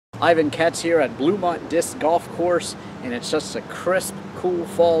Ivan Katz here at Bluemont Disc Golf Course, and it's just a crisp, cool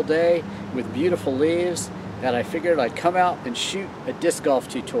fall day with beautiful leaves that I figured I'd come out and shoot a disc golf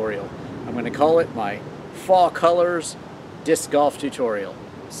tutorial. I'm going to call it my Fall Colors Disc Golf Tutorial.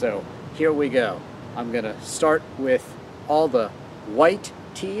 So here we go. I'm going to start with all the white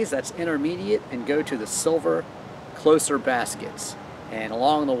tees, that's intermediate, and go to the silver closer baskets. And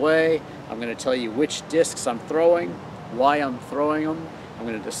along the way, I'm going to tell you which discs I'm throwing, why I'm throwing them. I'm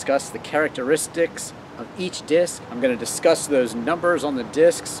going to discuss the characteristics of each disc. I'm going to discuss those numbers on the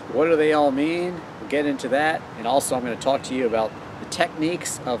discs. What do they all mean? We'll get into that. And also I'm going to talk to you about the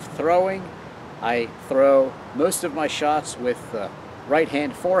techniques of throwing. I throw most of my shots with right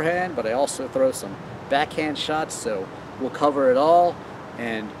hand forehand, but I also throw some backhand shots, so we'll cover it all.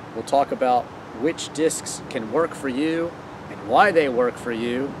 And we'll talk about which discs can work for you and why they work for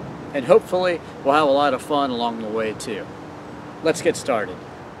you. And hopefully we'll have a lot of fun along the way too. Let's get started.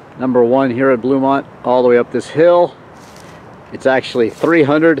 Number one here at Bluemont, all the way up this hill. It's actually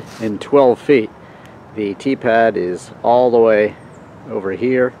 312 feet. The tee pad is all the way over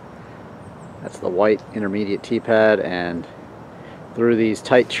here. That's the white intermediate tee pad, and through these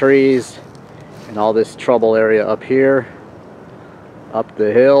tight trees and all this trouble area up here, up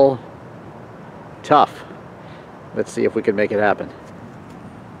the hill. Tough. Let's see if we can make it happen.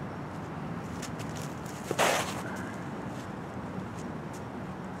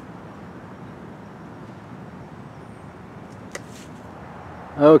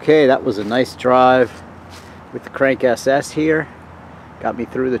 Okay, that was a nice drive with the Crank SS here. Got me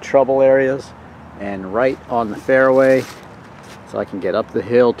through the trouble areas and right on the fairway, so I can get up the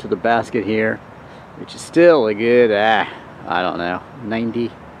hill to the basket here, which is still a good, I don't know, 90,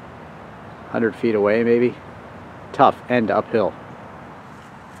 100 feet away maybe. Tough and uphill.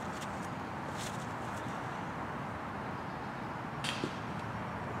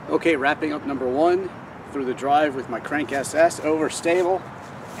 Okay, wrapping up number one through the drive with my Crank SS over stable.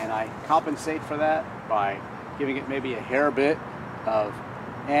 And I compensate for that by giving it maybe a hair bit of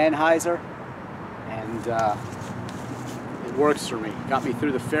anhyzer, and it works for me. Got me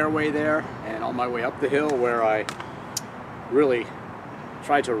through the fairway there and on my way up the hill, where I really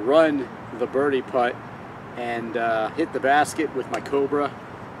tried to run the birdie putt and hit the basket with my Cobra.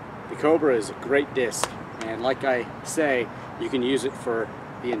 The Cobra is a great disc, and like I say, you can use it for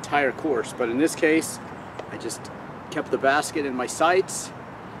the entire course, but in this case I just kept the basket in my sights,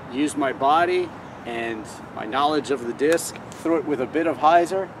 used my body and my knowledge of the disc, threw it with a bit of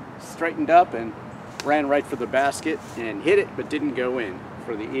hyzer, straightened up, and ran right for the basket and hit it, but didn't go in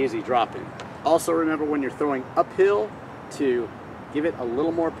for the easy drop in. Also remember, when you're throwing uphill, to give it a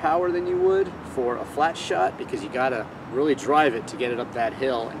little more power than you would for a flat shot, because you gotta really drive it to get it up that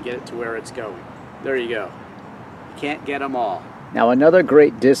hill and get it to where it's going. There you go. You can't get them all. Now, another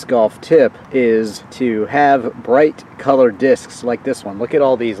great disc golf tip is to have bright colored discs like this one. Look at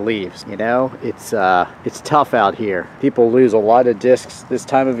all these leaves, you know? It's tough out here. People lose a lot of discs this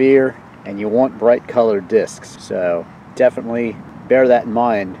time of year, and you want bright colored discs. So definitely bear that in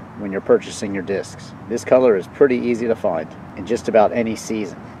mind when you're purchasing your discs. This color is pretty easy to find in just about any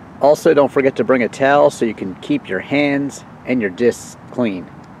season. Also, don't forget to bring a towel so you can keep your hands and your discs clean.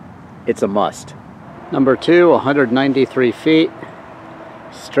 It's a must. Number two, 193 feet,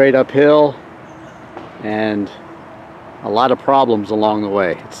 straight uphill, and a lot of problems along the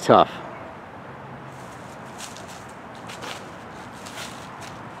way. It's tough.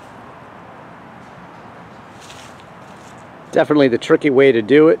 Definitely the tricky way to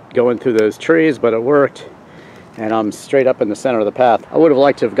do it, going through those trees, but it worked, and I'm straight up in the center of the path. I would have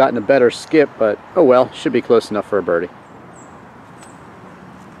liked to have gotten a better skip, but oh well, should be close enough for a birdie.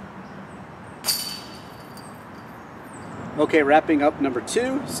 Okay, wrapping up number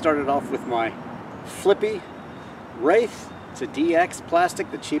two, started off with my Flippy Wraith. It's a DX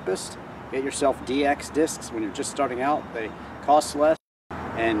plastic, the cheapest. Get yourself DX discs when you're just starting out. They cost less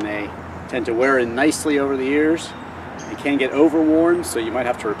and they tend to wear in nicely over the years. They can get overworn, so you might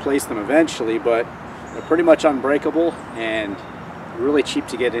have to replace them eventually, but they're pretty much unbreakable and really cheap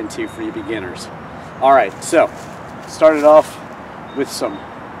to get into for you beginners. Alright, so started off with some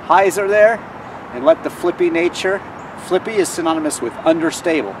hyzer there, and let the flippy nature. Flippy is synonymous with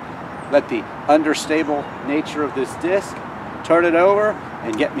understable. Let the understable nature of this disc turn it over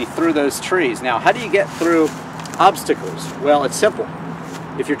and get me through those trees. Now, how do you get through obstacles? Well, it's simple.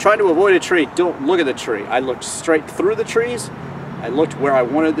 If you're trying to avoid a tree, don't look at the tree. I looked straight through the trees. I looked where I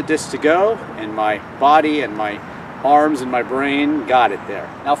wanted the disc to go, and my body and my arms and my brain got it there.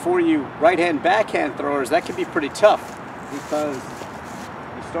 Now, for you right-hand backhand throwers, that can be pretty tough, because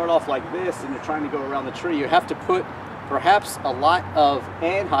you start off like this and you're trying to go around the tree. You have to put perhaps a lot of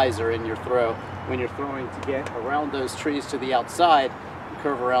anhyzer in your throw when you're throwing to get around those trees to the outside and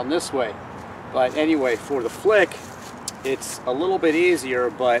curve around this way. But anyway, for the flick, it's a little bit easier,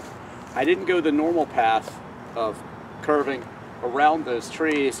 but I didn't go the normal path of curving around those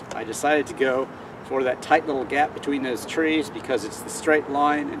trees. I decided to go for that tight little gap between those trees because it's the straight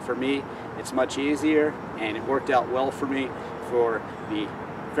line, and for me it's much easier, and it worked out well for me for the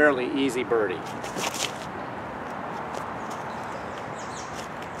fairly easy birdie.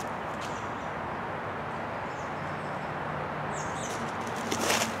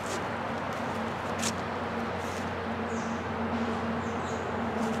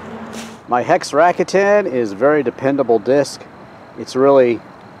 My Hex Rakuten is a very dependable disc. It's really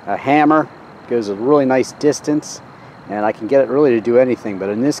a hammer, goes a really nice distance, and I can get it really to do anything. But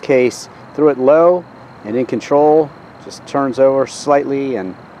in this case, threw it low and in control, just turns over slightly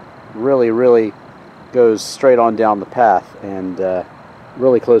and really goes straight on down the path, and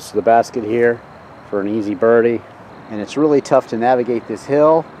really close to the basket here for an easy birdie. And it's really tough to navigate this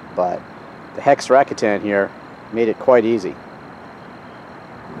hill, but the Hex Rakuten here made it quite easy.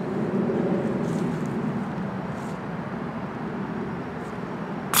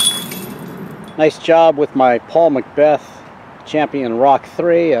 Nice job with my Paul Macbeth Champion Rock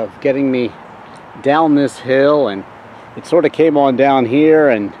 3 of getting me down this hill, and it sort of came on down here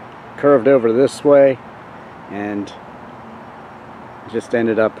and curved over this way and just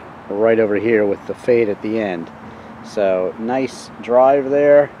ended up right over here with the fade at the end. So nice drive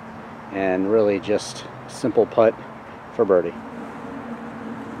there, and really just simple putt for birdie.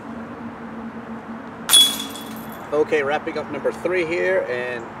 Okay, wrapping up number 3 here,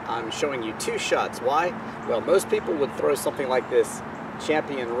 and I'm showing you 2 shots. Why? Well, most people would throw something like this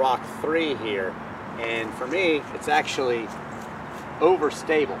Champion Rock 3 here, and for me, it's actually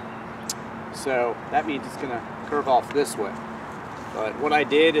overstable. So that means it's gonna curve off this way. But what I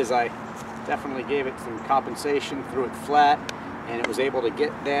did is I definitely gave it some compensation, threw it flat, and it was able to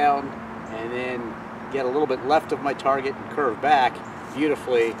get down and then get a little bit left of my target and curve back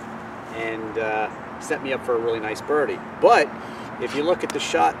beautifully, and set me up for a really nice birdie. But if you look at the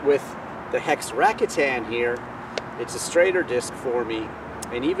shot with the Hex Rakuten here, it's a straighter disc for me,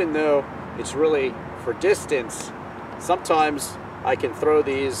 and even though it's really for distance, sometimes I can throw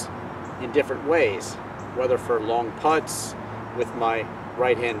these in different ways, whether for long putts with my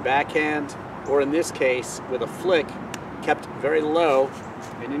right hand backhand, or in this case with a flick kept very low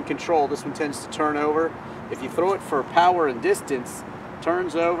and in control. This one tends to turn over. If you throw it for power and distance,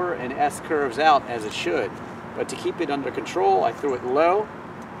 turns over and S curves out as it should. But to keep it under control, I threw it low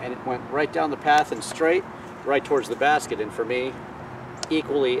and it went right down the path and straight right towards the basket, and for me,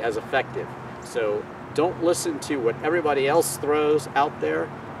 equally as effective. So don't listen to what everybody else throws out there.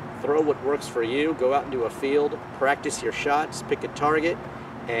 Throw what works for you. Go out into a field, practice your shots, pick a target,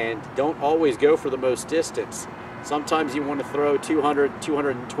 and don't always go for the most distance. Sometimes you want to throw 200,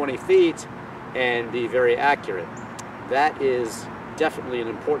 220 feet and be very accurate. That is definitely an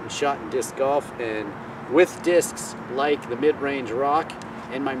important shot in disc golf, and with discs like the mid-range Rock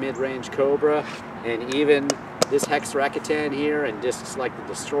and my mid-range Cobra, and even this Hex Rakuten here, and discs like the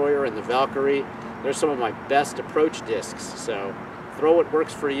Destroyer and the Valkyrie, they're some of my best approach discs. So throw what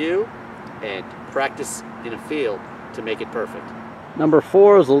works for you and practice in a field to make it perfect. Number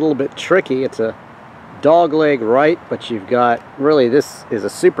 4 is a little bit tricky. It's a dogleg right, but you've got, really, this is a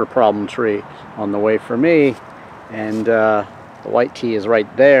super problem tree on the way for me, and the white tee is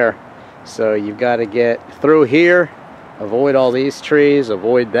right there. So you've got to get through here, avoid all these trees,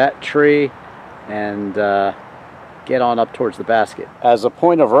 avoid that tree, and get on up towards the basket. As a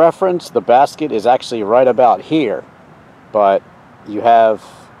point of reference, the basket is actually right about here, but you have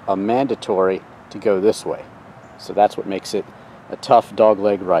a mandatory to go this way. So that's what makes it a tough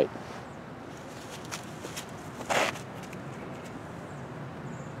dogleg right.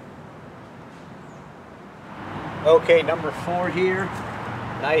 Okay, number 4 here.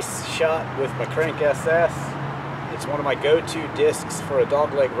 Nice shot with my Crank SS. It's one of my go-to discs for a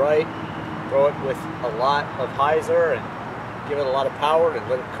dogleg right. Throw it with a lot of hyzer and give it a lot of power and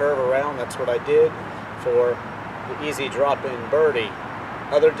let it curve around. That's what I did for the easy drop-in birdie.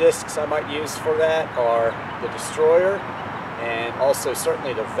 Other discs I might use for that are the Destroyer and also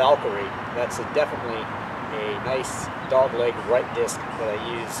certainly the Valkyrie. That's definitely a nice dogleg right disc that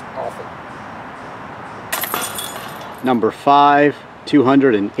I use often. Number 5,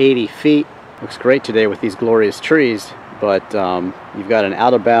 280 feet. Looks great today with these glorious trees, but you've got an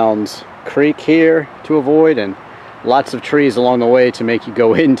out-of-bounds creek here to avoid and lots of trees along the way to make you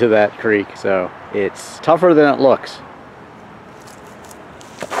go into that creek, so it's tougher than it looks.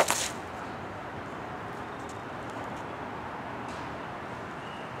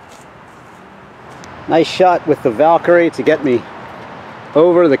 Nice shot with the Valkyrie to get me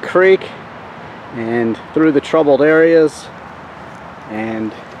over the creek and through the troubled areas,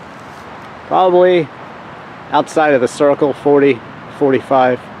 and probably outside of the circle,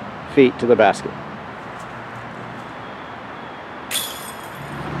 40-45 feet to the basket.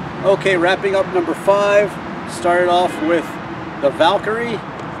 Okay, wrapping up number 5. Started off with the Valkyrie,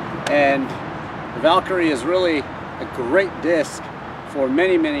 and the Valkyrie is really a great disc for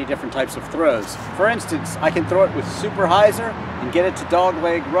many different types of throws. For instance, I can throw it with super hyzer and get it to dog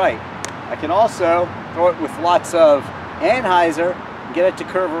leg right. I can also throw it with lots of anhyzer and get it to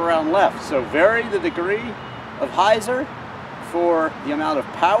curve around left. So vary the degree of hyzer for the amount of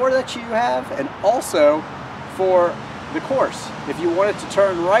power that you have, and also for the course. If you want it to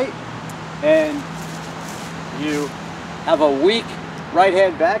turn right and you have a weak right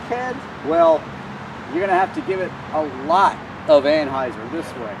hand backhand, well, you're gonna have to give it a lot of anhyzer this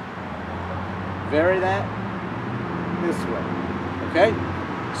way. Vary that this way. Okay?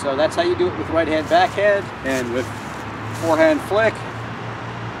 So that's how you do it with right hand backhand, and with forehand flick.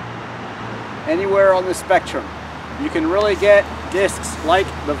 Anywhere on the spectrum. You can really get discs like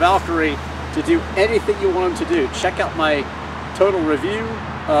the Valkyrie to do anything you want them to do. Check out my total review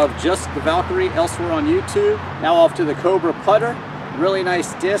of just the Valkyrie elsewhere on YouTube. Now off to the Cobra putter. Really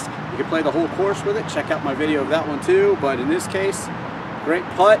nice disc. You can play the whole course with it. Check out my video of that one too. But in this case, great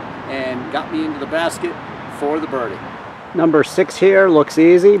putt and got me into the basket for the birdie. Number 6 here looks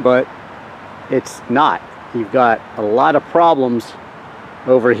easy, but it's not. You've got a lot of problems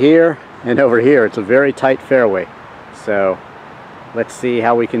over here and over here. It's a very tight fairway. So let's see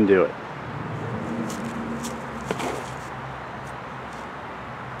how we can do it.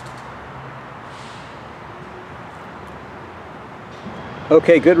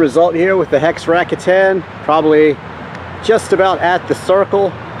 Okay, good result here with the Hex Rakuten. Probably just about at the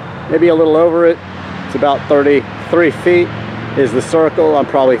circle, maybe a little over it. It's about 33 feet is the circle. I'm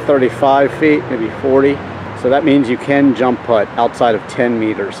probably 35 feet, maybe 40. So that means you can jump putt outside of 10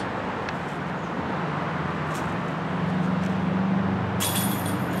 meters.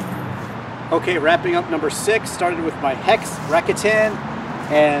 Okay, wrapping up number 6, started with my Hex Rakuten,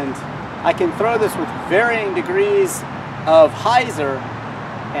 and I can throw this with varying degrees of hyzer,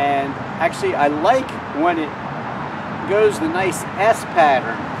 and actually I like when it goes the nice S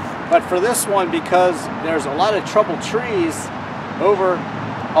pattern. But for this one, because there's a lot of troubled trees over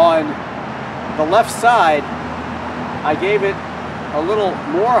on the left side, I gave it a little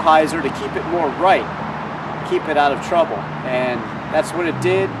more hyzer to keep it more right, keep it out of trouble. And that's what it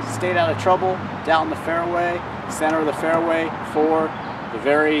did. Stayed out of trouble, down the fairway, center of the fairway for the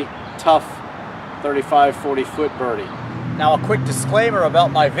very tough 35-40 foot birdie. Now a quick disclaimer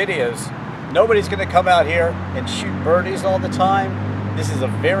about my videos. Nobody's going to come out here and shoot birdies all the time. This is a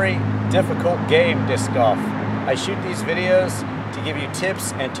very difficult game, disc golf. I shoot these videos to give you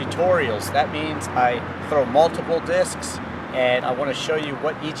tips and tutorials. That means I throw multiple discs, and I want to show you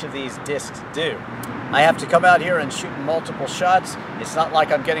what each of these discs do. I have to come out here and shoot multiple shots. It's not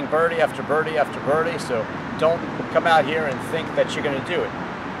like I'm getting birdie after birdie after birdie, so don't come out here and think that you're going to do it.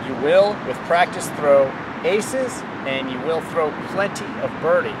 You will, with practice, throw aces, and you will throw plenty of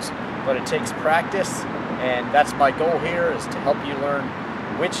birdies, but it takes practice, and that's my goal here, is to help you learn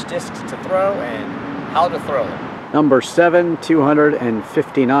which discs to throw and how to throw them. Number 7,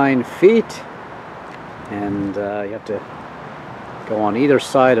 259 feet, and you have to go on either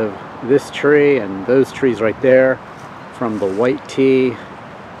side of this tree and those trees right there from the white tee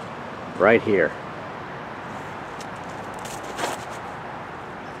right here.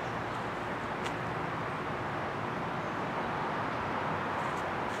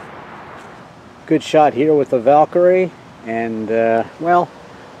 Good shot here with the Valkyrie, and well,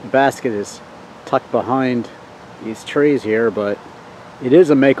 the basket is tucked behind these trees here, but it is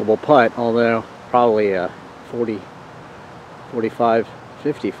a makeable putt, although probably a 40, 45,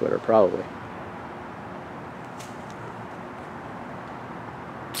 50 footer probably.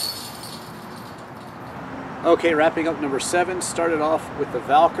 Okay, wrapping up number 7, started off with the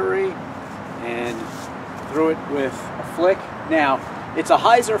Valkyrie and threw it with a flick. Now, it's a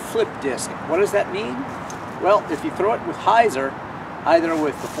hyzer flip disc. What does that mean? Well, if you throw it with hyzer, either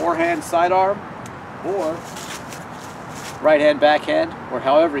with the forehand sidearm or right hand backhand, or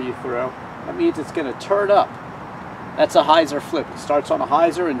however you throw, that means it's going to turn up. That's a hyzer flip. It starts on a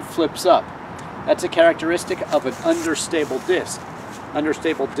hyzer and flips up. That's a characteristic of an understable disc.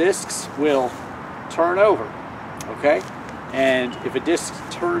 Understable discs will turn over, okay? And if a disc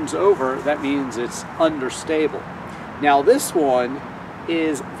turns over, that means it's understable. Now this one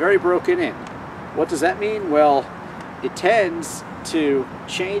is very broken in. What does that mean? Well, it tends to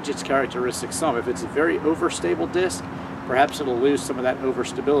change its characteristics some. If it's a very overstable disc, perhaps it'll lose some of that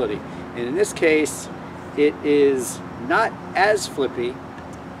overstability. And in this case, it is not as flippy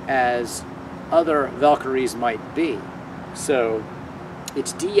as other Valkyries might be. So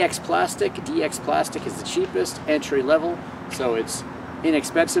it's DX plastic. DX plastic is the cheapest entry level, so it's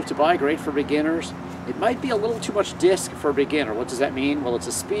inexpensive to buy, great for beginners. It might be a little too much disc for a beginner. What does that mean? Well, it's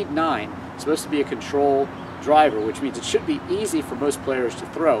a speed 9. It's supposed to be a control driver, which means it should be easy for most players to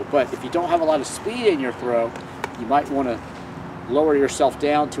throw. But if you don't have a lot of speed in your throw, you might want to lower yourself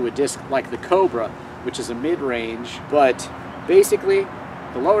down to a disc like the Cobra, which is a mid-range. But basically,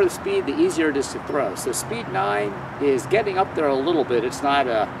 the lower the speed, the easier it is to throw. So speed 9 is getting up there a little bit. It's not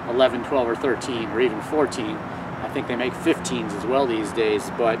a 11, 12, or 13, or even 14. I think they make 15s as well these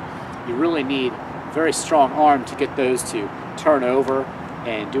days, but you really need a very strong arm to get those to turn over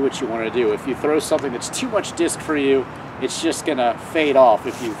and do what you want to do. If you throw something that's too much disc for you, it's just going to fade off.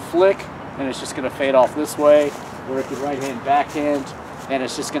 If you flick, then it's just going to fade off this way, or if you right hand, backhand, then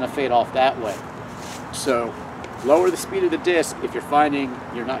it's just going to fade off that way. So lower the speed of the disc if you're finding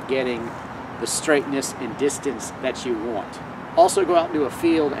you're not getting the straightness and distance that you want. Also go out into a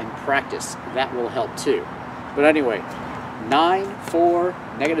field and practice. That will help too. But anyway, 9, 4,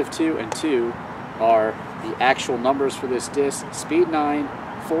 -2, and 2 are the actual numbers for this disc. Speed 9,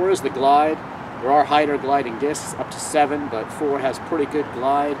 4 is the glide. There are higher gliding discs up to 7, but 4 has pretty good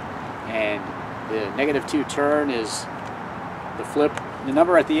glide. And the -2 turn is the flip. The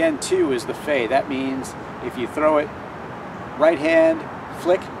number at the end, 2, is the fade. That means if you throw it right hand,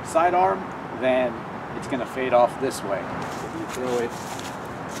 flick, sidearm, then it's going to fade off this way. If you throw it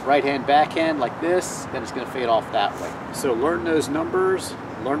right hand, backhand like this, then it's going to fade off that way. So learn those numbers,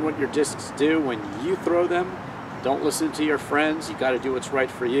 learn what your discs do when you throw them. Don't listen to your friends. You got to do what's right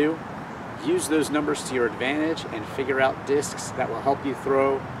for you. Use those numbers to your advantage and figure out discs that will help you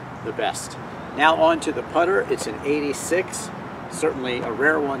throw the best. Now on to the putter. It's an 86. Certainly a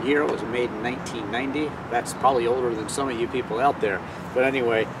rare one here. It was made in 1990. That's probably older than some of you people out there. But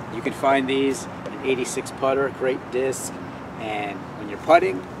anyway, you can find these, an 86 putter, great disc. And when you're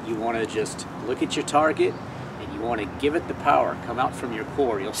putting, you want to just look at your target and you want to give it the power, come out from your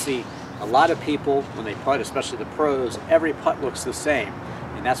core. You'll see a lot of people when they putt, especially the pros, every putt looks the same.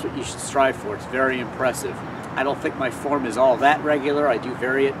 And that's what you should strive for. It's very impressive. I don't think my form is all that regular. I do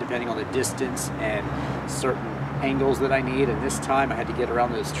vary it depending on the distance and certain angles that I need. And this time I had to get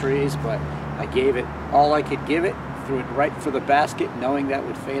around those trees, but I gave it all I could give it, threw it right for the basket, knowing that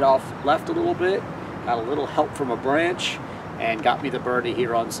would fade off left a little bit, got a little help from a branch, and got me the birdie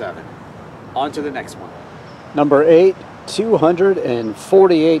here on 7. On to the next one. Number 8,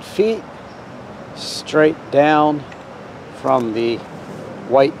 248 feet, straight down from the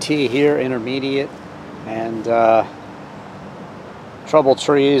white tee here, intermediate, and trouble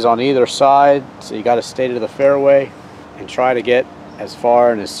trees on either side, so you got to stay to the fairway and try to get as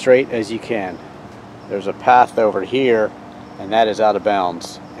far and as straight as you can. There's a path over here, and that is out of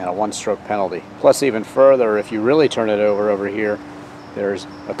bounds and a 1-stroke penalty. Plus, even further, if you really turn it over here, there's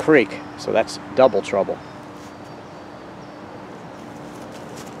a creek, so that's double trouble.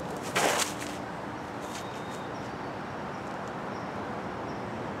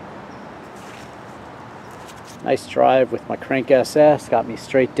 Nice drive with my crank SS, got me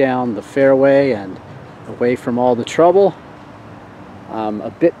straight down the fairway and away from all the trouble. I'm a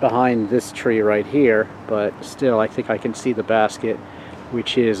bit behind this tree right here, but still I think I can see the basket,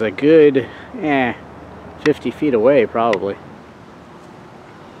 which is a good 50 feet away probably.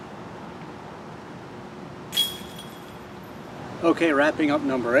 Okay, wrapping up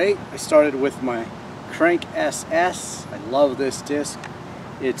number 8. I started with my crank SS. I love this disc.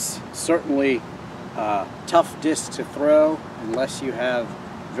 It's certainly tough disc to throw unless you have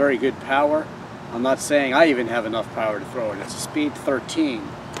very good power. I'm not saying I even have enough power to throw it. It's a speed 13.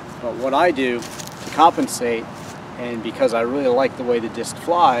 But what I do to compensate, and because I really like the way the disc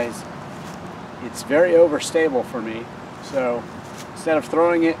flies, it's very overstable for me. So instead of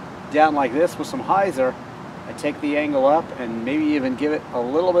throwing it down like this with some hyzer, I take the angle up and maybe even give it a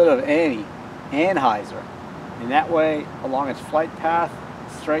little bit of anhyzer. And that way, along its flight path,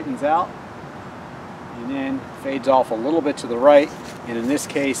 it straightens out and then fades off a little bit to the right, and in this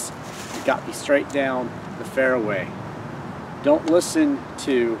case it got me straight down the fairway. Don't listen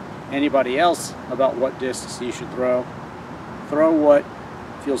to anybody else about what discs you should throw. Throw what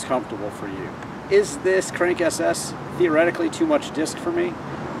feels comfortable for you. Is this crank SS theoretically too much disc for me?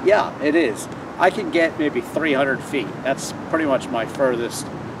 Yeah, it is. I can get maybe 300 feet. That's pretty much my furthest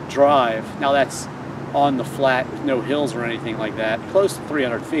drive. Now that's on the flat with no hills or anything like that, close to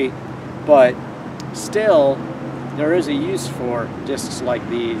 300 feet, but still there is a use for discs like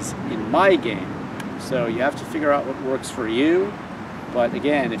these in my game. So you have to figure out what works for you. But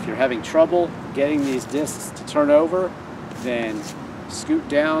again, if you're having trouble getting these discs to turn over, then scoot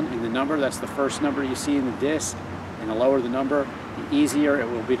down in the number. That's the first number you see in the disc. And the lower the number, the easier it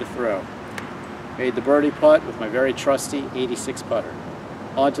will be to throw. Made the birdie putt with my very trusty 86 putter.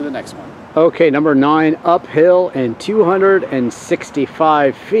 On to the next one. Okay, number 9, uphill and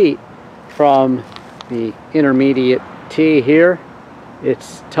 265 feet from the intermediate tee here.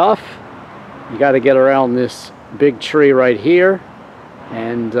 It's tough. You got to get around this big tree right here.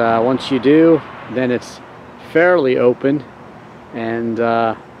 And once you do, then it's fairly open and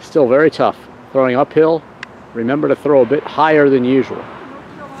still very tough. Throwing uphill, remember to throw a bit higher than usual.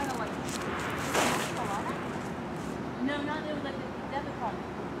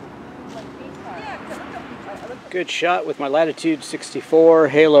 Good shot with my Latitude 64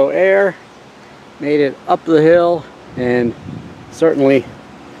 Halo Air. Made it up the hill and certainly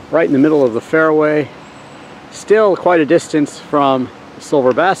right in the middle of the fairway. Still quite a distance from the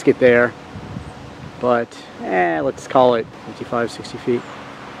silver basket there, but let's call it 55, 60 feet,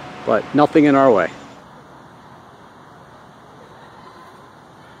 but nothing in our way.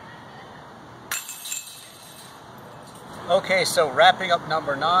 Okay, so wrapping up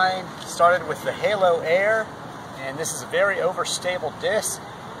number 9, started with the Halo Air, and this is a very overstable disc,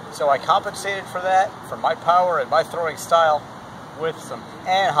 so I compensated for that, for my power and my throwing style, with some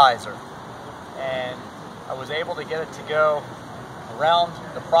anhyzer, and I was able to get it to go around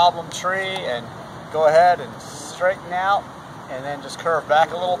the problem tree and go ahead and straighten out, and then just curve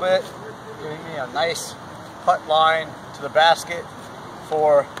back a little bit, giving me a nice putt line to the basket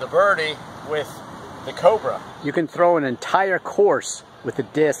for the birdie with the Cobra. You can throw an entire course with a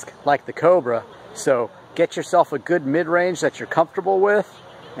disc like the Cobra, so get yourself a good mid-range that you're comfortable with,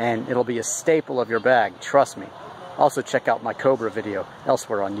 and it'll be a staple of your bag, trust me. Also check out my Cobra video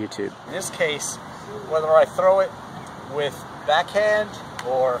elsewhere on YouTube. In this case, whether I throw it with backhand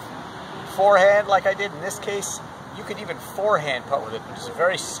or forehand like I did in this case, you could even forehand putt with it, which is a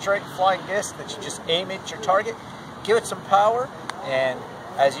very straight flying disc that you just aim at your target, give it some power, and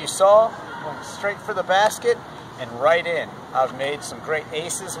as you saw, went straight for the basket and right in. I've made some great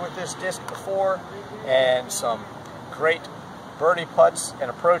aces with this disc before and some great birdie putts and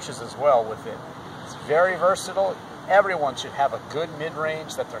approaches as well with it. It's very versatile. Everyone should have a good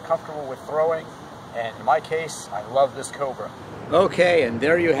mid-range that they're comfortable with throwing, and in my case, I love this Cobra. Okay, and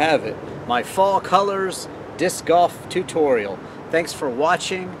there you have it, my fall colors disc golf tutorial. Thanks for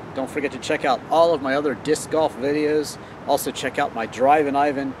watching. Don't forget to check out all of my other disc golf videos. Also check out my Drivin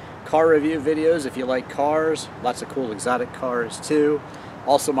Ivan car review videos if you like cars. Lots of cool exotic cars too.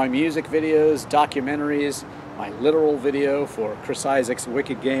 Also my music videos, documentaries, my literal video for Chris Isaac's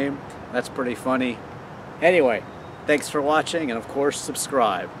Wicked Game. That's pretty funny. Anyway, thanks for watching, and of course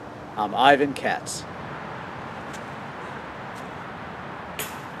subscribe. I'm Ivan Katz.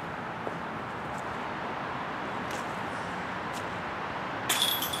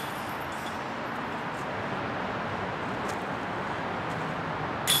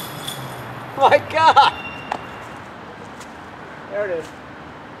 My God! There it is.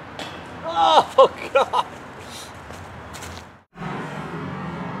 Oh God!